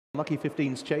Lucky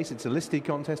 15's chase. It's a listed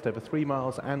contest over 3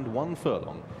 miles and 1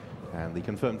 furlong. And the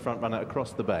confirmed front runner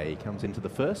Across the Bay comes into the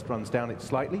first, runs down it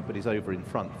slightly, but is over in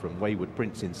front from Wayward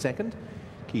Prince in second.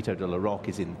 Quito de la Roque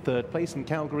is in third place, and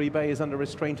Calgary Bay is under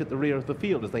restraint at the rear of the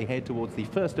field as they head towards the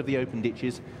first of the open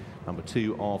ditches, number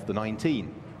 2 of the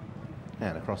 19.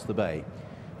 And Across the Bay,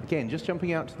 again, just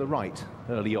jumping out to the right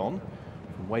early on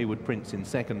from Wayward Prince in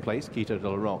second place, Quito de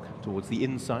la Roque towards the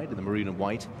inside in the maroon and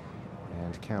white.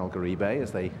 And Calgary Bay,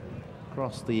 as they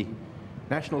cross the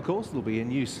national course, will be in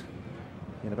use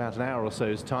in about an hour or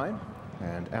so's time.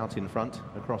 And out in front,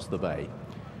 Across the Bay,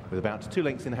 with about 2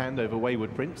 lengths in hand over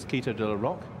Wayward Prince, Quito de la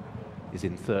Roque is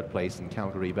in third place, and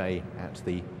Calgary Bay at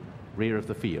the rear of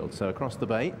the field. So Across the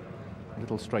Bay, a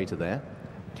little straighter there.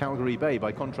 Calgary Bay,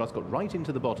 by contrast, got right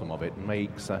into the bottom of it and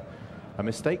makes a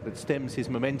mistake that stems his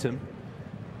momentum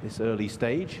this early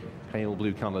stage. Pale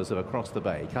blue colours of Across the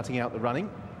Bay, cutting out the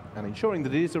running and ensuring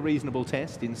that it is a reasonable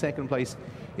test. In second place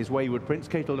is Wayward Prince,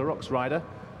 Quito de la Roque's rider.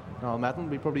 Niall Madden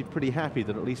will be probably pretty happy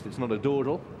that at least it's not a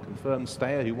dawdle. Confirmed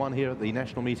stayer who won here at the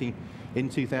national meeting in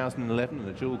 2011 and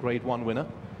a dual Grade 1 winner.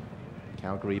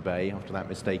 Calgary Bay, after that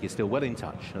mistake, is still well in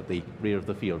touch at the rear of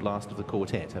the field, last of the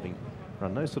quartet, having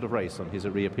run no sort of race on his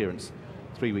reappearance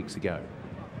 3 weeks ago.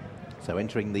 So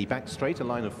entering the back straight, a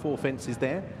line of 4 fences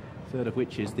there, third of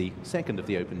which is the second of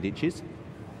the open ditches.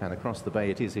 And Across the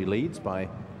Bay it is who leads by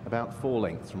about 4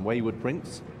 lengths from Wayward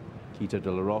Prince, Quito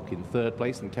de la Roque in third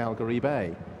place, and Calgary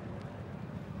Bay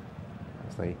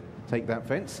as they take that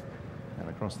fence. And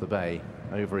Across the Bay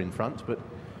over in front, but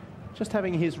just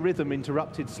having his rhythm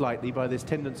interrupted slightly by this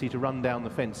tendency to run down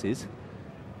the fences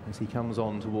as he comes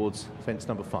on towards fence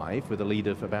number 5 with a lead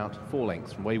of about 4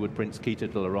 lengths from Wayward Prince, Quito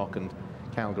de la Roque and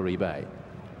Calgary Bay.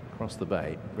 Across the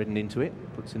Bay, ridden into it,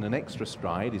 puts in an extra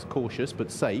stride, is cautious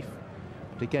but safe.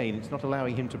 But again, it's not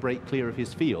allowing him to break clear of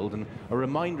his field, and a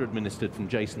reminder administered from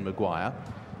Jason Maguire.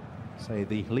 Say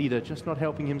the leader just not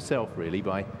helping himself really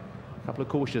by a couple of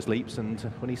cautious leaps, and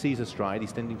when he sees a stride,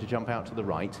 he's tending to jump out to the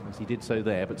right, as he did so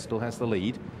there, but still has the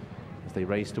lead as they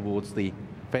race towards the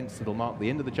fence that'll mark the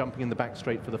end of the jumping in the back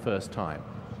straight for the first time.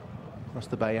 Across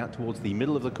the Bay out towards the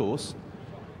middle of the course,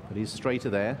 but he's straighter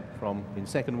there from in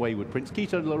second Wayward Prince.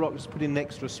 Quito de la Roque just put in an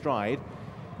extra stride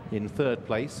in third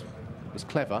place. It was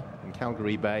clever, and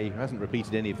Calgary Bay, who hasn't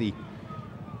repeated any of the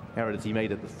errors he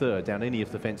made at the third down any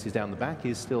of the fences down the back,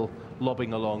 is still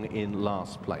lobbing along in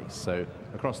last place. So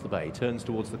Across the Bay turns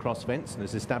towards the cross fence and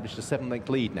has established a 7-length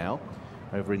lead now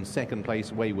over in second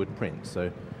place Wayward Prince.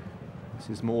 So this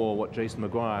is more what Jason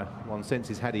Maguire, one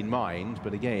senses, had in mind,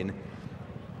 but again,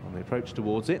 on the approach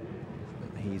towards it,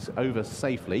 he's over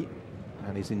safely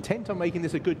and is intent on making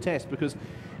this a good test, because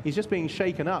he's just being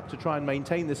shaken up to try and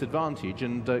maintain this advantage,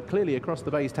 and clearly Across the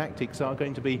Bay's tactics are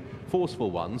going to be forceful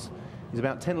ones. He's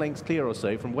about 10 lengths clear or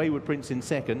so from Wayward Prince in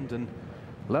second, and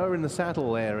lower in the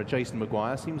saddle there, Jason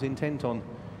Maguire seems intent on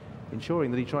ensuring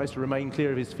that he tries to remain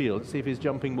clear of his field. See if his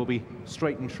jumping will be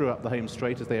straight and true up the home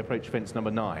straight as they approach fence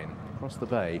number 9. Across the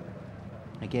Bay,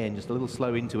 again, just a little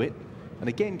slow into it. And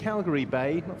again, Calgary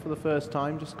Bay, not for the first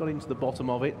time, just got into the bottom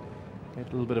of it. Get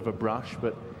a little bit of a brush,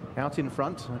 but out in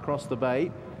front, Across the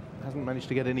Bay, hasn't managed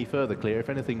to get any further clear. If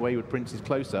anything, Wayward Prince is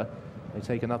closer. They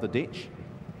take another ditch.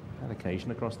 On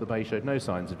occasion, Across the Bay showed no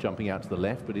signs of jumping out to the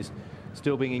left, but is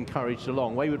still being encouraged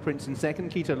along. Wayward Prince in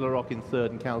second, Quito de la Roque in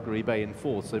third, and Calgary Bay in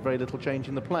fourth. So very little change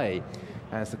in the play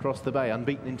as Across the Bay,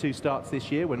 unbeaten in 2 starts this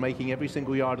year when making every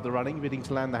single yard of the running, bidding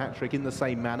to land the hat-trick in the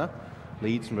same manner.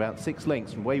 Leads from about 6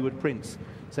 lengths from Wayward Prince.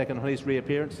 Second on his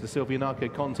reappearance to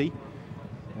Silvianaco Conti,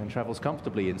 and travels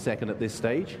comfortably in second at this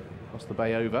stage. Across the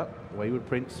Bay over, Wayward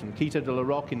Prince from Quito de la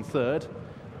Roque in third.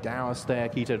 Dour stare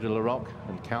Quito de la Roque,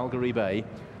 and Calgary Bay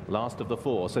last of the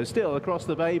 4. So still Across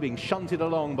the Bay being shunted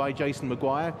along by Jason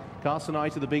Maguire. Casts an eye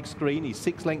to the big screen. He's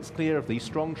 6 lengths clear of the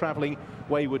strong travelling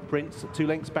Wayward Prince, 2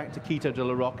 lengths back to Quito de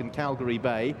la Roque and Calgary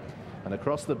Bay. And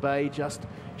Across the Bay just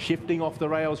shifting off the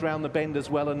rails round the bend as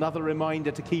well. Another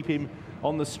reminder to keep him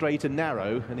on the straight and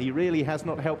narrow, and he really has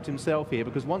not helped himself here,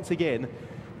 because once again,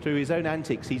 through his own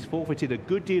antics, he's forfeited a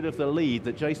good deal of the lead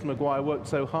that Jason Maguire worked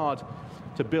so hard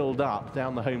to build up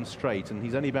down the home straight, and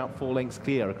he's only about 4 lengths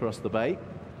clear Across the Bay.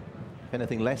 If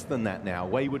anything less than that now,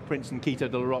 Wayward Prince and Quito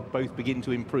de la Roque both begin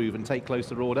to improve and take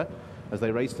closer order as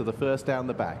they race to the first down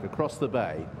the back. Across the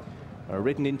Bay are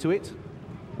ridden into it.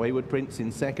 Wayward Prince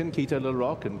in second, Quito de la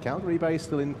Roque, and Calgary Bay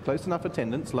still in close enough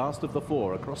attendance, last of the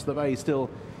 4. Across the Bay still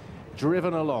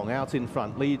driven along out in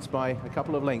front, leads by a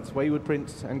couple of lengths. Wayward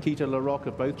Prince and Quito de la Roque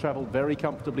have both travelled very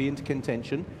comfortably into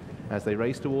contention as they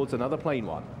race towards another plain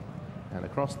one. And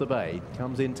Across the Bay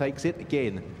comes in, takes it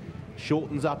again,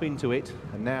 shortens up into it,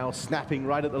 and now snapping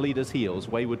right at the leader's heels.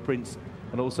 Wayward Prince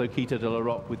and also Quito de la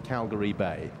Roque with Calgary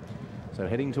Bay. So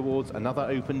heading towards another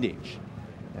open ditch.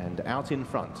 And out in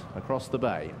front, across the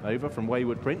bay, over from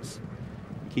Wayward Prince,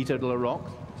 Quito de la Roque,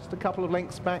 just a couple of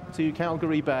lengths back to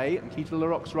Calgary Bay, and Quito de la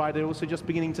Roque's rider also just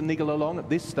beginning to niggle along at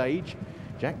this stage.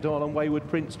 Jack Doyle and Wayward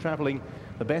Prince travelling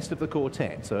the best of the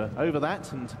quartet. So over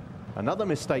that, and another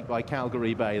mistake by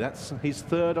Calgary Bay. That's his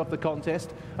third of the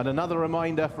contest, and another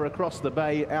reminder for across the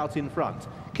bay out in front.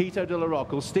 Quito de la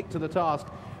Roque will stick to the task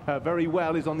very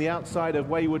well, is on the outside of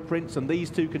Wayward Prince, and these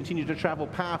two continue to travel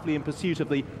powerfully in pursuit of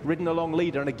the ridden along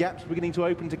leader, and a gap's beginning to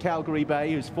open to Calgary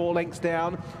Bay, who's 4 lengths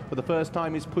down for the first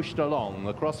time, is pushed along.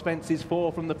 Across fence is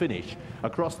 4 from the finish.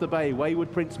 Across the bay,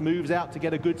 Wayward Prince moves out to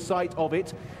get a good sight of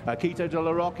it. Quito de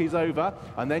la Roque is over,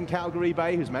 and then Calgary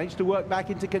Bay, who's managed to work back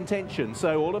into contention.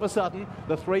 So all of a sudden,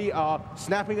 the 3 are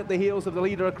snapping at the heels of the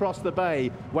leader across the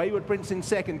bay. Wayward Prince in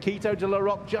second, Quito de la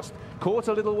Roque just caught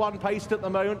a little one-paced at the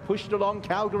moment, pushed along.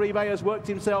 Calgary Bay has worked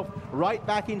himself right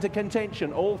back into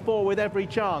contention, all 4 with every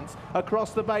chance.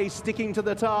 Across the bay, sticking to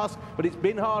the task, but it's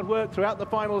been hard work throughout the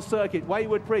final circuit.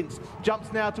 Wayward Prince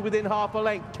jumps now to within half a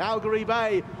length. Calgary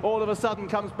Bay all of a sudden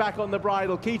comes back on the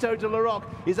bridle. Quito de la Roque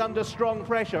is under strong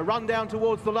pressure, run down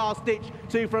towards the last ditch,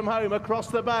 2 from home. Across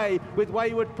the bay with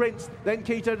Wayward Prince, then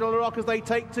Quito de la Roque as they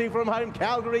take 2 from home.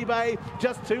 Calgary Bay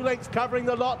just 2 lengths covering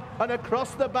the lot, and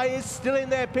across the bay is still in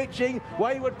there pitching.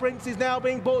 Wayward Prince is now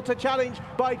being brought to challenge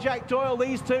by Jack Doyle.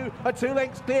 These 2 are 2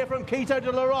 lengths clear from Quito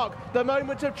de la Roque. The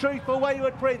moment of truth for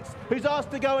Wayward Prince, who's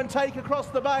asked to go and take across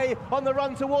the bay on the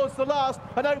run towards the last,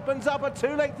 and opens up a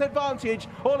 2-length advantage.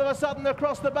 All of a sudden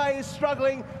across the bay is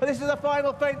struggling, and this is the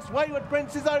final fence. Wayward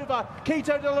Prince is over.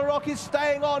 Quito de la Roque is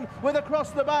staying on with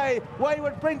across the bay.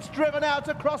 Wayward Prince driven out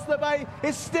across the bay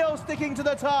is still sticking to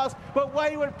the task, but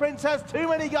Wayward Prince has too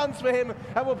many guns for him,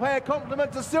 and will pay a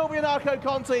compliment to Silvia Narco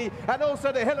Conti and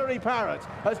also to Hilary Parrott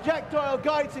as Jack Doyle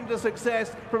guides him to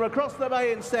success from across the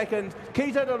bay in second,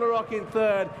 Quito de la Roque in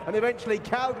third, and eventually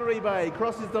Calgary Bay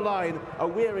crosses the line, a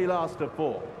weary last of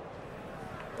 4.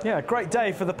 Yeah, great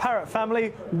day for the Parrott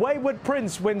family. Wayward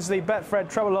Prince wins the Betfred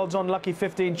Treble Odds on Lucky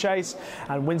 15 chase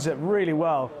and wins it really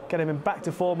well. Get him back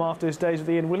to form after his days with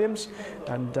Ian Williams,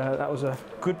 and that was a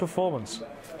good performance.